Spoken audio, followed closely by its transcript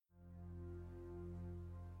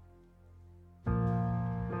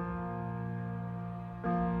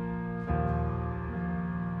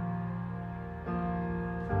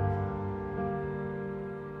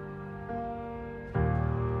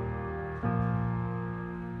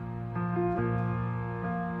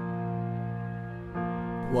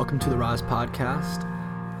Welcome to the Rise Podcast.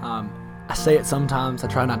 I say it sometimes. I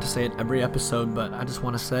try not to say it every episode, but I just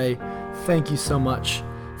want to say thank you so much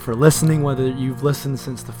for listening, whether you've listened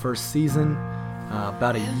since the first season,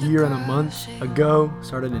 about a year and a month ago,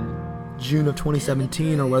 started in June of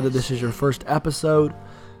 2017, or whether this is your first episode.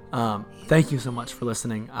 Thank you so much for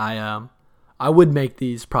listening. I would make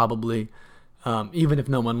these probably, even if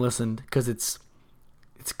no one listened, because it's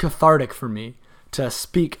cathartic for me to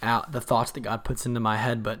speak out the thoughts that God puts into my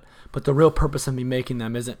head, but the real purpose of me making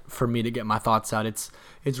them isn't for me to get my thoughts out. It's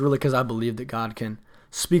really because I believe that God can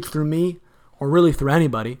speak through me, or really through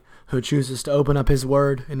anybody who chooses to open up His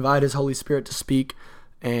Word, invite His Holy Spirit to speak,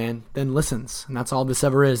 and then listens. And that's all this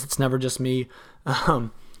ever is. It's never just me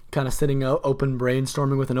kind of sitting open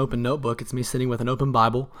brainstorming with an open notebook. It's me sitting with an open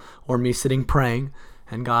Bible, or me sitting praying,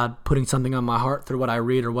 and God putting something on my heart through what I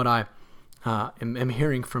read or what I am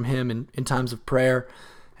hearing from Him in times of prayer.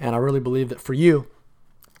 And I really believe that for you,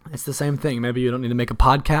 it's the same thing. Maybe you don't need to make a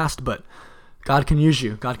podcast, but God can use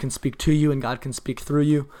you. God can speak to you, and God can speak through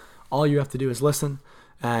you. All you have to do is listen.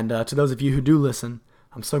 And to those of you who do listen,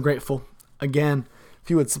 I'm so grateful. Again, if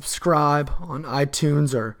you would subscribe on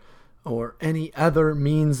iTunes or any other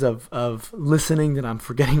means of listening that I'm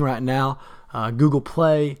forgetting right now, Google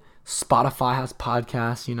Play, Spotify has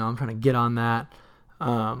podcasts. I'm trying to get on that.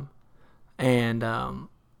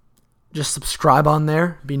 Just subscribe on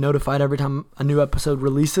there, be notified every time a new episode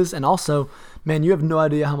releases. And also, man, you have no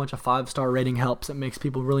idea how much a 5-star rating helps. It makes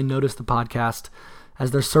people really notice the podcast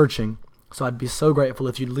as they're searching. So I'd be so grateful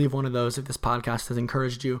if you'd leave one of those if this podcast has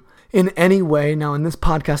encouraged you in any way. Now, in this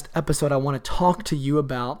podcast episode, I want to talk to you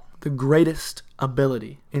about the greatest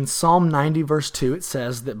ability. In Psalm 90, verse 2, it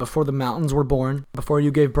says that before the mountains were born, before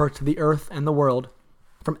you gave birth to the earth and the world,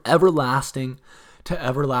 from everlasting to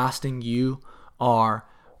everlasting, you are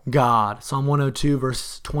God. Psalm 102,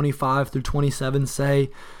 verse 25 through 27 say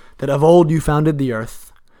that of old you founded the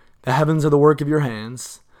earth. The heavens are the work of your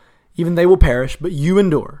hands. Even they will perish, but you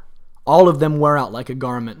endure. All of them wear out like a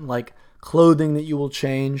garment, like clothing that you will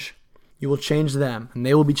change. You will change them, and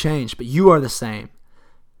they will be changed, but you are the same.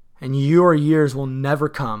 And your years will never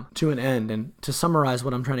come to an end. And to summarize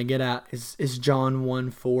what I'm trying to get at is John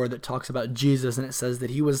 1:4 that talks about Jesus, and it says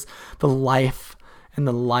that He was the life and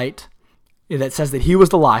the light. That says that He was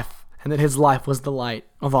the life, and that His life was the light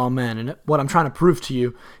of all men. And what I'm trying to prove to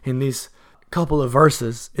you in these couple of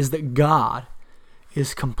verses is that God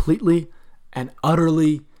is completely and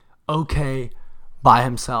utterly okay by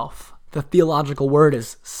Himself. The theological word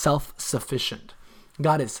is self-sufficient.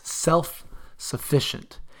 God is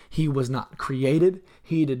self-sufficient. He was not created.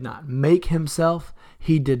 He did not make Himself.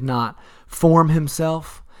 He did not form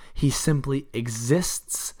Himself. He simply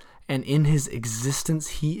exists. And in His existence,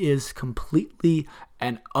 He is completely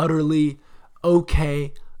and utterly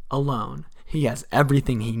okay alone. He has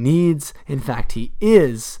everything He needs. In fact, He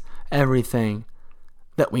is everything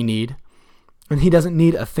that we need. And He doesn't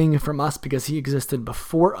need a thing from us because He existed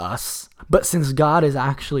before us. But since God is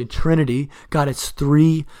actually Trinity, God is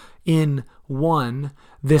 3 in 1,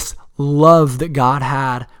 this love that God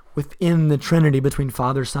had within the Trinity between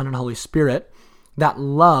Father, Son, and Holy Spirit, that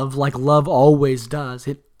love, like love always does,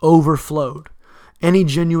 it overflowed. Any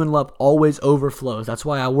genuine love always overflows. That's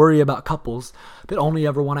why I worry about couples that only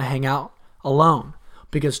ever want to hang out alone,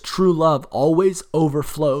 because true love always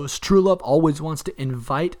overflows. True love always wants to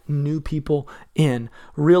invite new people in.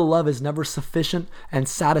 Real love is never sufficient and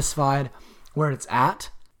satisfied where it's at.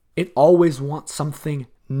 It always wants something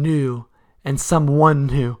new and someone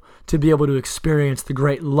new to be able to experience the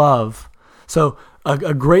great love. So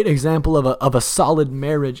a great example of a solid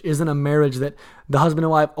marriage isn't a marriage that the husband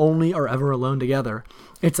and wife only are ever alone together.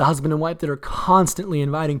 It's a husband and wife that are constantly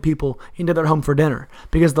inviting people into their home for dinner,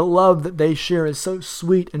 because the love that they share is so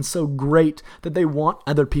sweet and so great that they want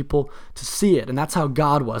other people to see it. And that's how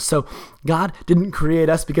God was. So God didn't create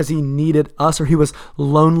us because He needed us or He was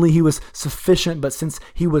lonely. He was sufficient. But since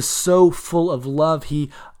He was so full of love,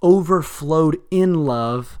 He overflowed in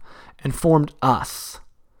love and formed us.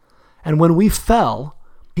 And when we fell,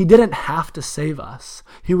 He didn't have to save us.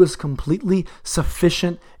 He was completely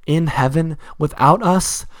sufficient in heaven without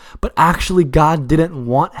us. But actually, God didn't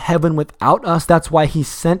want heaven without us. That's why He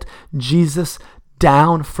sent Jesus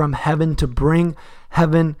down from heaven to bring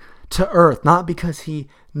heaven to earth. Not because He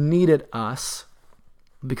needed us,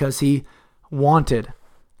 because He wanted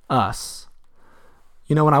us.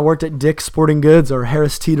 When I worked at Dick's Sporting Goods or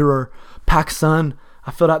Harris Teeter or PacSun, I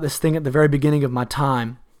filled out this thing at the very beginning of my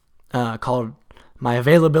time called my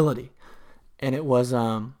availability. And it was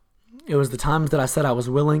the times that I said I was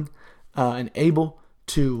willing and able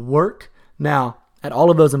to work. Now, at all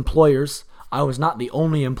of those employers, I was not the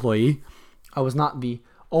only employee. I was not the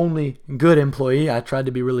only good employee. I tried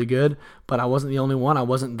to be really good, but I wasn't the only one. I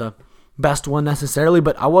wasn't the best one necessarily,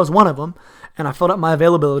 but I was one of them. And I filled out my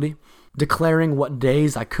availability, declaring what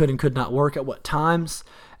days I could and could not work at what times.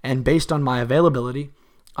 And based on my availability,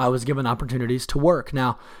 I was given opportunities to work.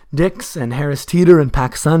 Now, Dick's and Harris Teeter and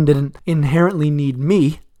PacSun didn't inherently need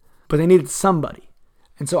me, but they needed somebody.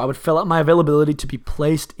 And so I would fill out my availability to be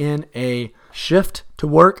placed in a shift to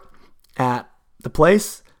work at the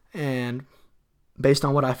place. And based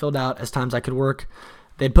on what I filled out as times I could work,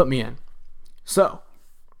 they'd put me in. So,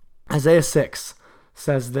 Isaiah 6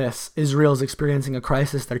 says this: Israel's experiencing a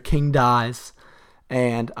crisis. Their king dies.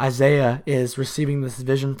 And Isaiah is receiving this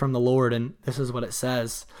vision from the Lord, and this is what it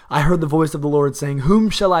says. I heard the voice of the Lord saying, whom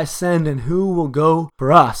shall I send, and who will go for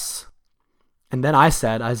us? And then I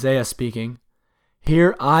said, Isaiah speaking,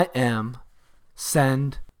 here I am,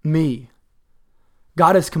 send me.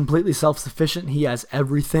 God is completely self-sufficient. He has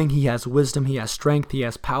everything. He has wisdom. He has strength. He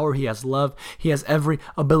has power. He has love. He has every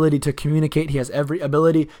ability to communicate. He has every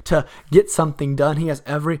ability to get something done. He has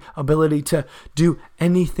every ability to do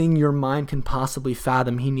anything your mind can possibly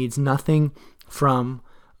fathom. He needs nothing from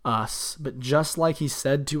us. But just like he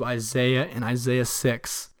said to Isaiah in Isaiah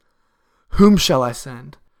 6, whom shall I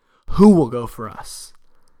send? Who will go for us?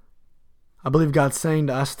 I believe God's saying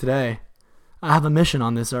to us today, I have a mission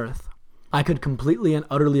on this earth. I could completely and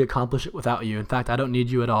utterly accomplish it without you. In fact, I don't need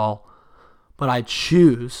you at all. But I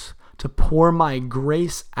choose to pour my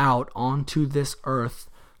grace out onto this earth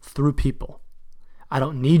through people. I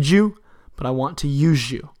don't need you, but I want to use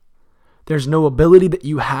you. There's no ability that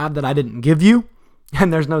you have that I didn't give you,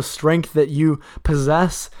 and there's no strength that you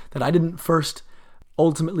possess that I didn't first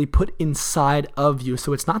ultimately put inside of you.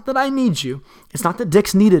 So it's not that I need you. It's not that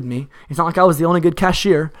Dick's needed me. It's not like I was the only good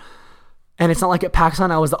cashier. And it's not like at PacSun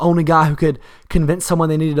I was the only guy who could convince someone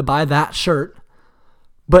they needed to buy that shirt.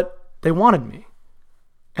 But they wanted me.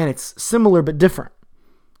 And it's similar but different.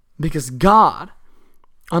 Because God,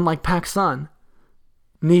 unlike PacSun,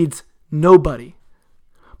 needs nobody.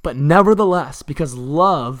 But nevertheless, because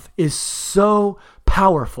love is so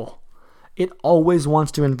powerful, it always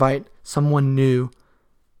wants to invite someone new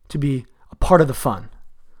to be a part of the fun,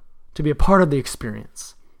 to be a part of the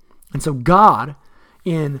experience. And so God,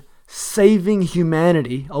 in saving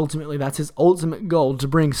humanity, ultimately that's his ultimate goal, to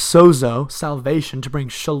bring sozo, salvation, to bring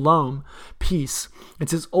shalom, peace.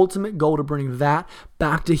 It's his ultimate goal to bring that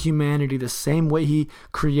back to humanity the same way he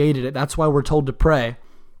created it. That's why we're told to pray,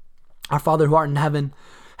 our Father who art in heaven,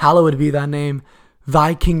 hallowed be thy name,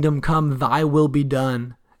 thy kingdom come, thy will be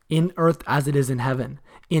done, in earth as it is in heaven.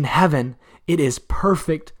 In heaven, it is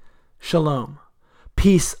perfect shalom.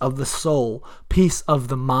 Peace of the soul, peace of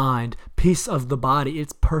the mind, peace of the body.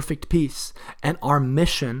 It's perfect peace. And our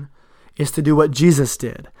mission is to do what Jesus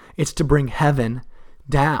did. It's to bring heaven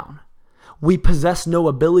down. We possess no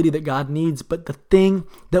ability that God needs, but the thing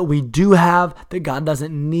that we do have that God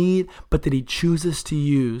doesn't need, but that he chooses to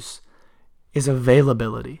use, is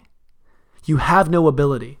availability. You have no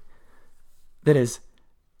ability that is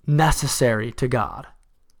necessary to God,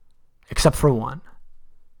 except for one,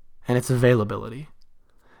 and it's availability.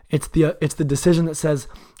 It's the decision that says,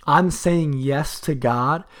 I'm saying yes to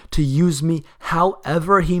God to use me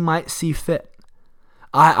however he might see fit.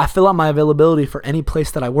 I fill out my availability for any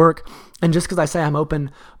place that I work, and just because I say I'm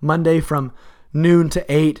open Monday from noon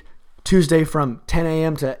to 8, Tuesday from 10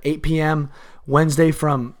 a.m. to 8 p.m., Wednesday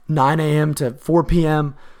from 9 a.m. to 4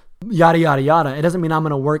 p.m., yada, yada, yada, it doesn't mean I'm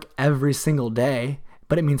going to work every single day,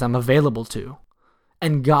 but it means I'm available to.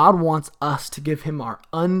 And God wants us to give him our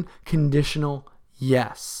unconditional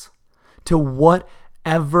yes to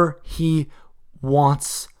whatever he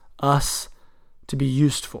wants us to be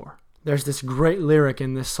used for. There's this great lyric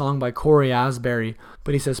in this song by Corey Asbury,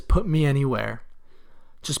 but he says, put me anywhere.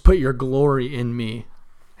 Just put your glory in me,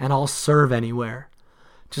 and I'll serve anywhere.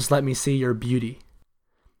 Just let me see your beauty.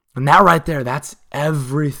 And that right there, that's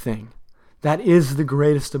everything. That is the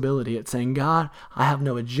greatest ability. It's saying, God, I have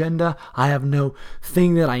no agenda. I have no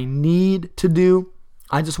thing that I need to do.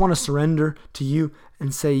 I just want to surrender to you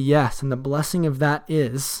and say yes. And the blessing of that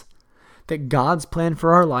is that God's plan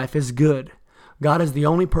for our life is good. God is the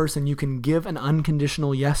only person you can give an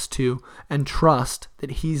unconditional yes to and trust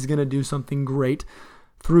that he's going to do something great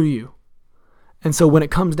through you. And so when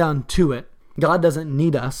it comes down to it, God doesn't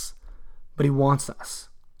need us, but he wants us.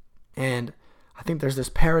 And I think there's this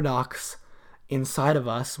paradox inside of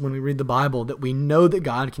us when we read the Bible that we know that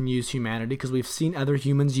God can use humanity because we've seen other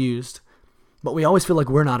humans used, but we always feel like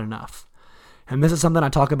we're not enough. And this is something I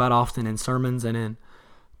talk about often in sermons and in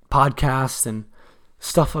podcasts and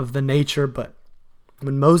stuff of the nature. But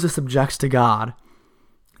when Moses objects to God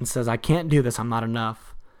and says, I can't do this, I'm not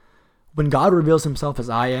enough, When God reveals himself as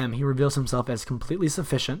I am, he reveals himself as completely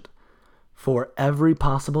sufficient for every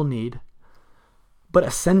possible need. But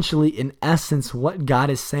essentially, in essence, what God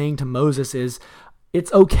is saying to Moses is,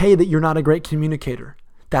 it's okay that you're not a great communicator.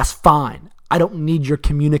 That's fine. I don't need your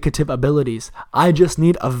communicative abilities. I just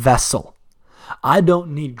need a vessel. I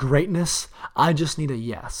don't need greatness. I just need a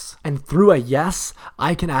yes. And through a yes,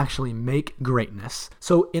 I can actually make greatness.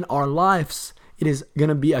 So in our lives, it is going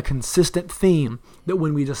to be a consistent theme that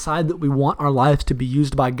when we decide that we want our lives to be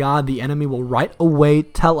used by God, the enemy will right away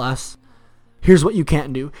tell us, here's what you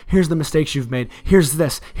can't do. Here's the mistakes you've made. Here's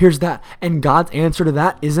this. Here's that. And God's answer to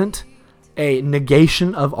that isn't a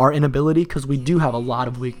negation of our inability, because we do have a lot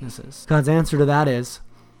of weaknesses. God's answer to that is,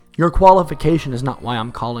 your qualification is not why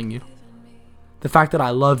I'm calling you. The fact that I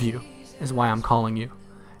love you is why I'm calling you.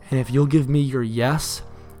 And if you'll give me your yes,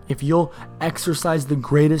 if you'll exercise the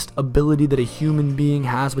greatest ability that a human being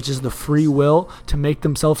has, which is the free will to make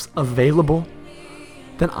themselves available,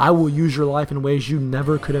 then I will use your life in ways you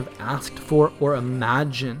never could have asked for or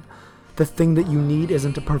imagined. The thing that you need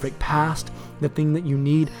isn't a perfect past. The thing that you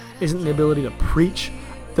need isn't the ability to preach.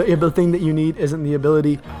 The thing that you need isn't the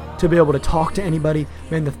ability to be able to talk to anybody.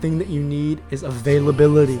 Man, the thing that you need is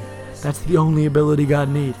availability. That's the only ability God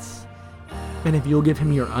needs. And if you'll give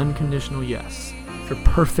him your unconditional yes, your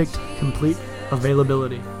perfect, complete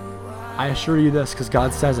availability, I assure you this, because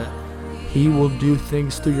God says it, he will do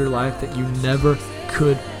things through your life that you never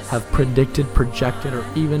could have predicted, projected, or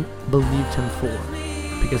even believed him for,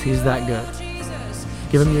 because he's that good.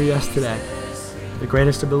 Give him your yes today. The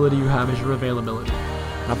greatest ability you have is your availability.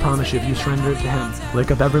 And I promise you, if you surrender it to him,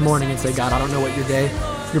 wake up every morning and say, God, I don't know what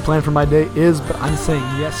your plan for my day is, but I'm saying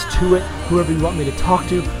yes to it. Whoever you want me to talk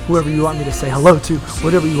to, whoever you want me to say hello to,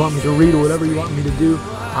 whatever you want me to read, or whatever you want me to do,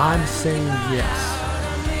 I'm saying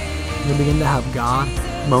yes. You'll begin to have God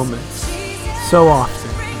moments so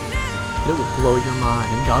often that it will blow your mind,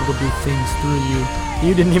 and God will do things through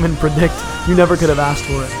you didn't even predict. You never could have asked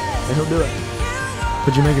for it, and he'll do it.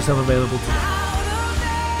 Would you make yourself available today?